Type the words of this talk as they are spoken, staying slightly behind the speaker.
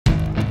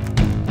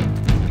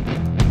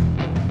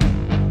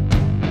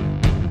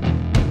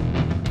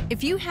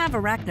If you have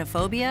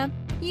arachnophobia,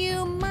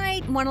 you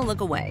might want to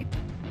look away,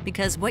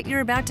 because what you're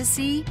about to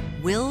see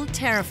will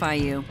terrify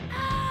you.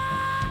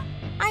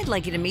 I'd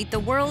like you to meet the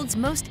world's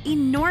most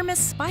enormous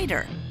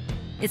spider.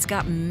 It's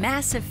got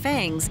massive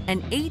fangs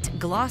and 8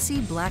 glossy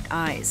black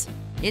eyes.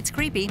 It's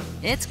creepy,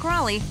 it's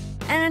crawly,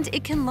 and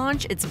it can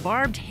launch its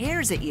barbed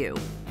hairs at you.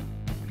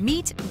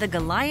 Meet the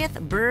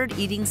Goliath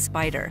bird-eating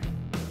spider.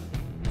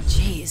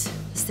 Jeez,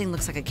 this thing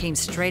looks like it came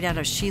straight out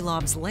of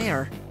Shelob's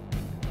lair.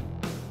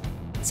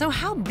 So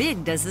how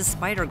big does this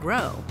spider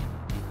grow?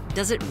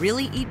 Does it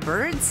really eat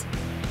birds?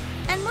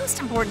 And most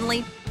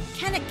importantly,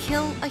 can it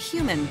kill a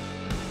human?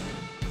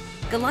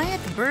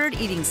 Goliath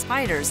bird-eating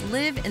spiders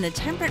live in the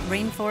temperate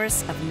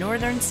rainforests of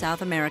northern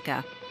South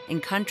America,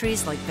 in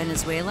countries like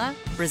Venezuela,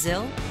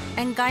 Brazil,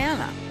 and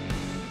Guyana.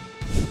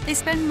 They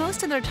spend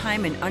most of their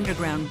time in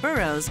underground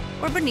burrows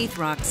or beneath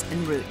rocks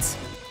and roots.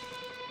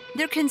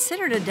 They're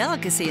considered a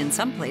delicacy in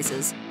some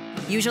places.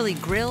 Usually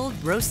grilled,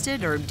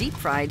 roasted, or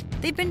deep-fried,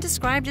 they've been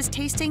described as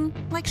tasting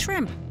like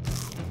shrimp.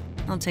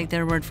 I'll take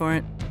their word for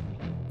it.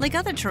 Like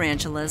other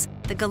tarantulas,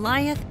 the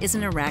Goliath is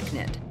an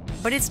arachnid.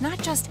 But it's not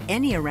just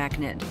any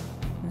arachnid.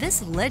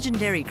 This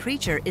legendary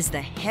creature is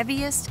the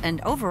heaviest,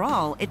 and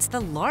overall, it's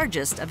the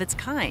largest of its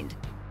kind.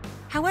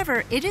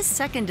 However, it is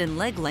second in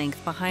leg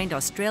length behind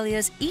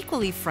Australia's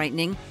equally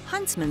frightening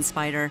huntsman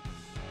spider.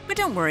 But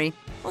don't worry,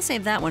 we'll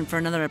save that one for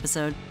another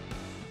episode.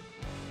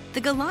 The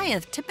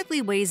Goliath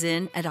typically weighs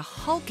in at a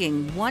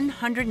hulking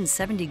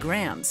 170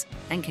 grams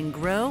and can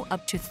grow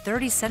up to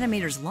 30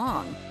 centimeters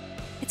long.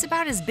 It's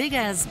about as big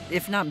as,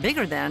 if not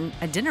bigger than,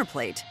 a dinner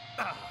plate.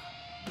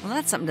 Well,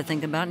 that's something to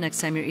think about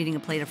next time you're eating a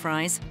plate of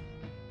fries.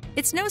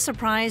 It's no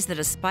surprise that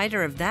a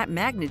spider of that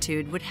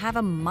magnitude would have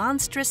a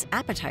monstrous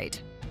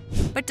appetite.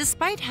 But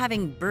despite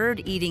having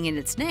bird eating in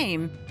its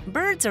name,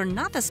 birds are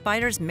not the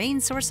spider's main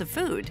source of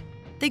food.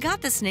 They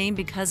got this name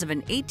because of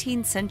an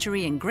 18th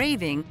century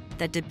engraving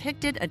that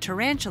depicted a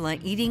tarantula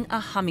eating a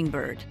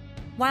hummingbird.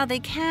 While they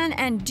can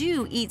and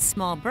do eat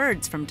small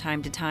birds from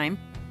time to time,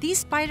 these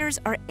spiders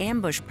are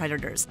ambush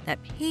predators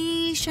that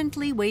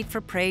patiently wait for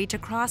prey to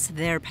cross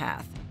their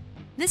path.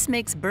 This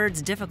makes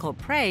birds difficult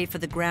prey for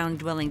the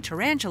ground-dwelling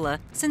tarantula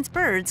since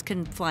birds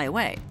can fly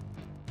away.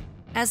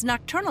 As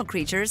nocturnal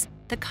creatures,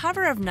 the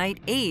cover of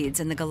night aids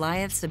in the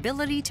Goliath's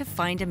ability to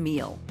find a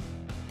meal.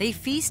 They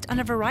feast on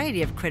a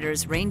variety of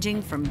critters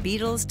ranging from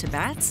beetles to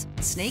bats,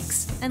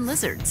 snakes, and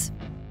lizards.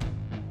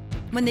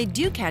 When they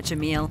do catch a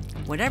meal,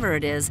 whatever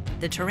it is,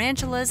 the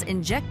tarantulas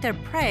inject their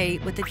prey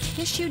with a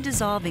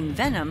tissue-dissolving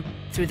venom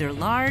through their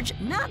large,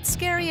 not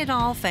scary at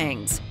all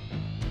fangs.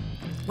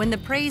 When the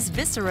prey's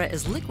viscera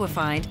is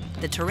liquefied,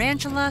 the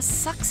tarantula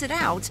sucks it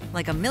out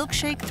like a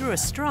milkshake through a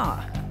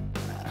straw.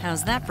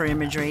 How's that for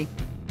imagery?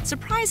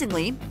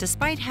 Surprisingly,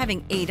 despite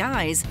having 8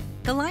 eyes,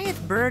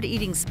 Goliath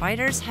bird-eating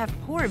spiders have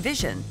poor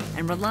vision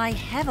and rely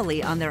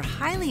heavily on their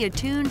highly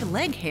attuned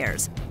leg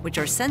hairs, which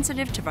are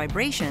sensitive to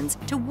vibrations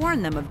to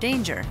warn them of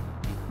danger.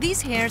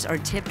 These hairs are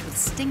tipped with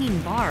stinging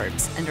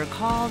barbs and are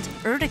called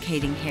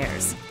urticating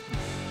hairs.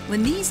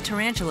 When these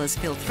tarantulas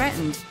feel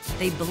threatened,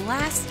 they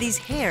blast these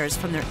hairs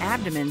from their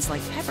abdomens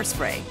like pepper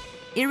spray,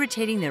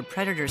 irritating their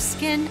predator's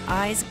skin,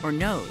 eyes, or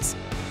nose.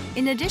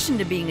 In addition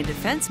to being a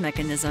defense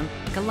mechanism,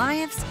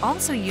 Goliaths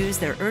also use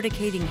their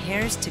urticating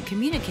hairs to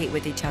communicate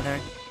with each other.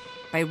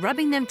 By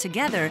rubbing them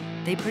together,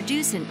 they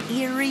produce an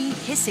eerie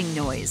hissing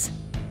noise.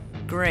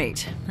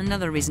 Great,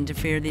 another reason to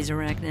fear these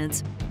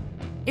arachnids.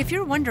 If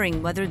you're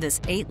wondering whether this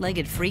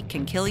 8-legged freak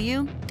can kill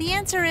you, the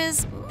answer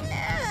is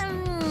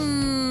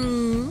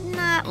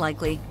not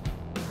likely.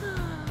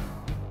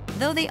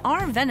 Though they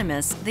are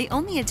venomous, they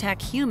only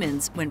attack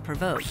humans when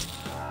provoked,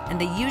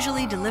 and they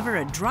usually deliver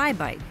a dry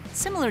bite,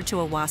 similar to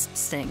a wasp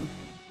sting.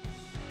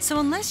 So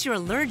unless you're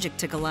allergic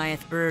to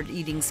Goliath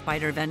bird-eating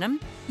spider venom,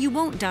 you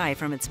won't die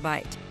from its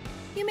bite.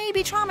 You may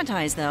be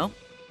traumatized, though.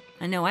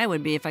 I know I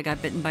would be if I got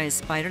bitten by a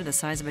spider the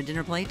size of a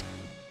dinner plate.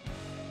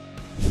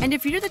 And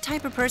if you're the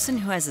type of person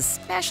who has a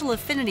special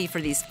affinity for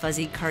these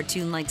fuzzy,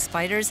 cartoon-like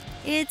spiders,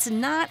 it's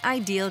not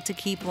ideal to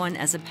keep one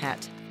as a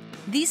pet.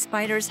 These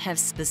spiders have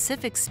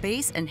specific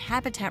space and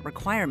habitat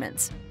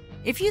requirements.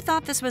 If you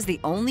thought this was the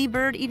only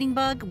bird-eating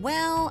bug,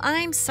 well,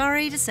 I'm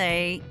sorry to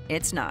say,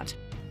 it's not.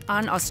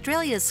 On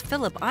Australia's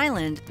Phillip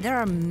Island, there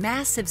are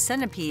massive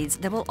centipedes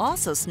that will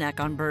also snack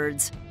on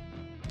birds.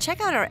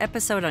 Check out our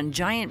episode on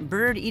giant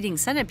bird-eating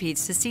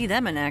centipedes to see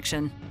them in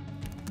action.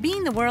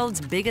 Being the world's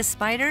biggest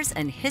spiders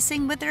and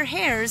hissing with their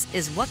hairs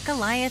is what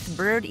Goliath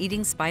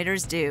bird-eating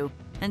spiders do,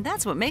 and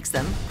that's what makes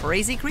them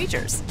crazy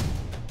creatures.